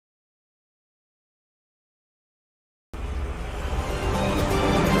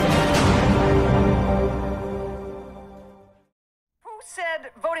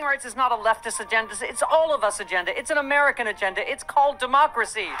said voting rights is not a leftist agenda. It's all of us agenda. It's an American agenda. It's called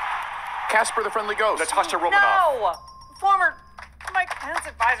democracy. Casper the Friendly Ghost. Natasha Romanoff. No! Former Mike Pence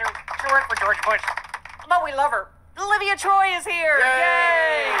advisor. She worked for George Bush. But we love her. Olivia Troye is here.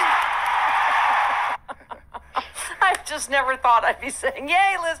 Yay! I just never thought I'd be saying,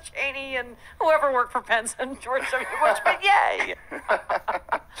 yay, Liz Cheney and whoever worked for Pence and George W. Bush, but yay.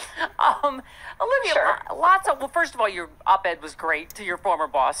 Olivia, Sure. well, first of all, your op-ed was great to your former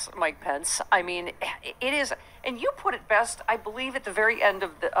boss, Mike Pence. I mean, it is, and you put it best, I believe, at the very end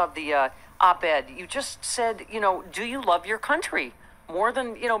of the op-ed. You just said, do you love your country more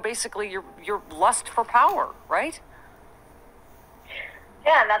than, basically your lust for power, right?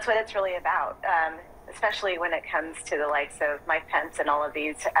 Yeah, and that's what it's really about, especially when it comes to the likes of Mike Pence and all of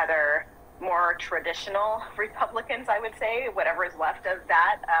these other more traditional Republicans, I would say, whatever is left of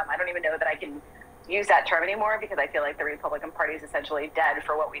that. I don't even know that I can use that term anymore because I feel like the Republican Party is essentially dead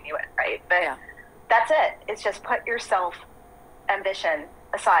for what we knew it, right? But yeah. That's it. It's just put your self-ambition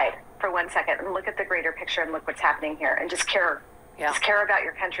aside for 1 second and look at the greater picture and look what's happening here and just care. Yeah. Just care about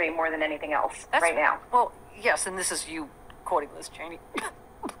your country more than anything else right now. Well, yes, and this is you quoting Liz Cheney.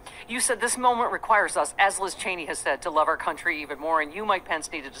 You said this moment requires us, as Liz Cheney has said, to love our country even more. And you, Mike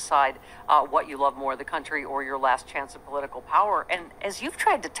Pence, need to decide what you love more, the country or your last chance of political power. And as you've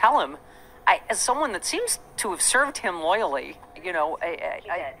tried to tell him, as someone that seems to have served him loyally, you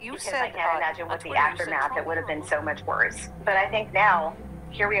said... I can't imagine with the aftermath, it would have been so much worse. But I think now,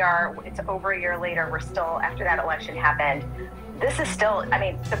 here we are, it's over a year later, we're still, after that election happened, this is still,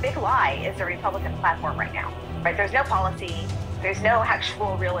 the big lie is the Republican platform right now, right? There's no policy. There's no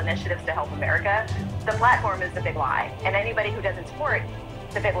actual real initiatives to help America. The platform is the big lie. And anybody who doesn't support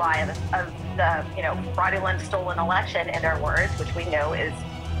the big lie of the fraudulent stolen election, in their words, which we know is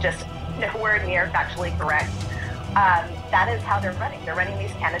just nowhere near factually correct, that is how they're running. They're running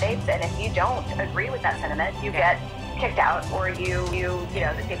these candidates, and if you don't agree with that sentiment, you get kicked out, or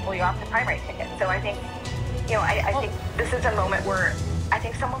they pull you off the primary ticket. So I think, I think this is a moment where I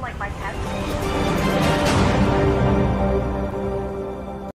think someone like Mike Pence